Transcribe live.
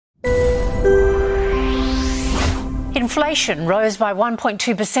Inflation rose by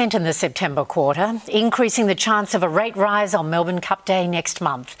 1.2% in the September quarter, increasing the chance of a rate rise on Melbourne Cup Day next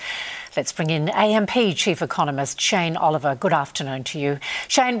month. Let's bring in AMP Chief Economist Shane Oliver. Good afternoon to you.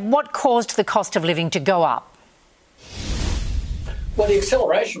 Shane, what caused the cost of living to go up? Well, the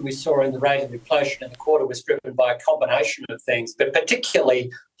acceleration we saw in the rate of inflation in the quarter was driven by a combination of things, but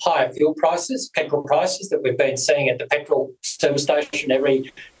particularly higher fuel prices, petrol prices that we've been seeing at the petrol service station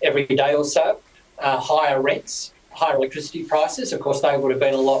every day or so, higher rents, higher electricity prices. Of course, they would have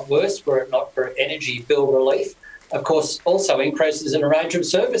been a lot worse were it not for energy bill relief. Of course, also increases in a range of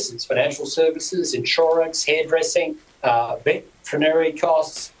services, financial services, insurance, hairdressing, veterinary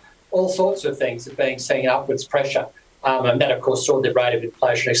costs, all sorts of things are being seeing upwards pressure. And that, of course, saw the rate of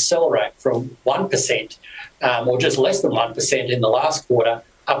inflation accelerate from 1% or just less than 1% in the last quarter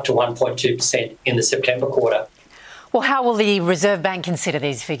up to 1.2% in the September quarter. Well, how will the Reserve Bank consider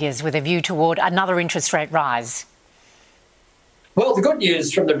these figures with a view toward another interest rate rise? Well, the good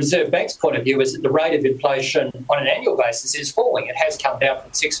news from the Reserve Bank's point of view is that the rate of inflation on an annual basis is falling. It has come down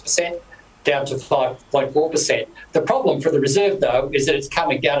from 6% down to 5.4%. The problem for the Reserve, though, is that it's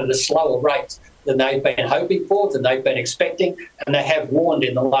coming down at a slower rate than they've been hoping for, than they've been expecting, and they have warned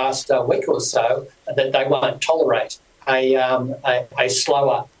in the last week or so that they won't tolerate a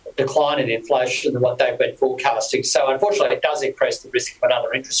slower decline in inflation than what they've been forecasting. So, unfortunately, it does increase the risk of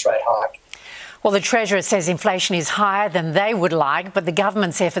another interest rate hike. Well, the Treasurer says inflation is higher than they would like, but the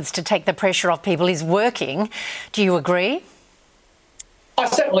government's efforts to take the pressure off people is working. Do you agree? I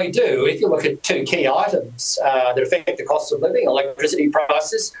certainly do. If you look at two key items that affect the cost of living, electricity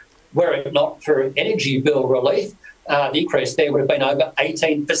prices, were it not for energy bill relief, the increase there would have been over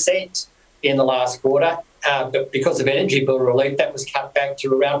 18% in the last quarter. But because of energy bill relief, that was cut back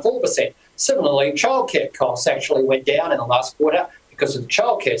to around 4%. Similarly, childcare costs actually went down in the last quarter because of the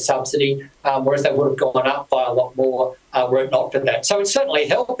childcare subsidy, whereas they would have gone up by a lot more were it not for that. So it's certainly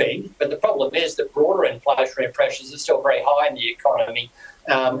helping, but the problem is that broader inflationary pressures are still very high in the economy,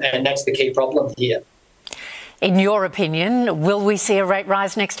 and that's the key problem here. In your opinion, will we see a rate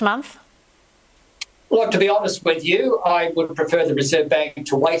rise next month? Look, to be honest with you, I would prefer the Reserve Bank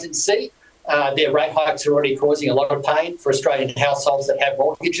to wait and see. Their rate hikes are already causing a lot of pain for Australian households that have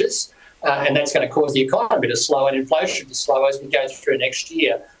mortgages, and that's going to cause the economy to slow and inflation to slow as we go through next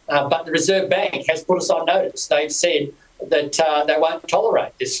year. But the Reserve Bank has put us on notice. They've said that they won't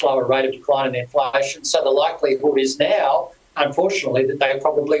tolerate this slower rate of decline in inflation. So the likelihood is now, unfortunately, that they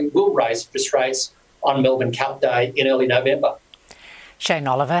probably will raise interest rates on Melbourne Cup Day in early November. Shane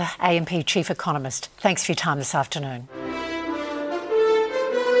Oliver, AMP Chief Economist. Thanks for your time this afternoon.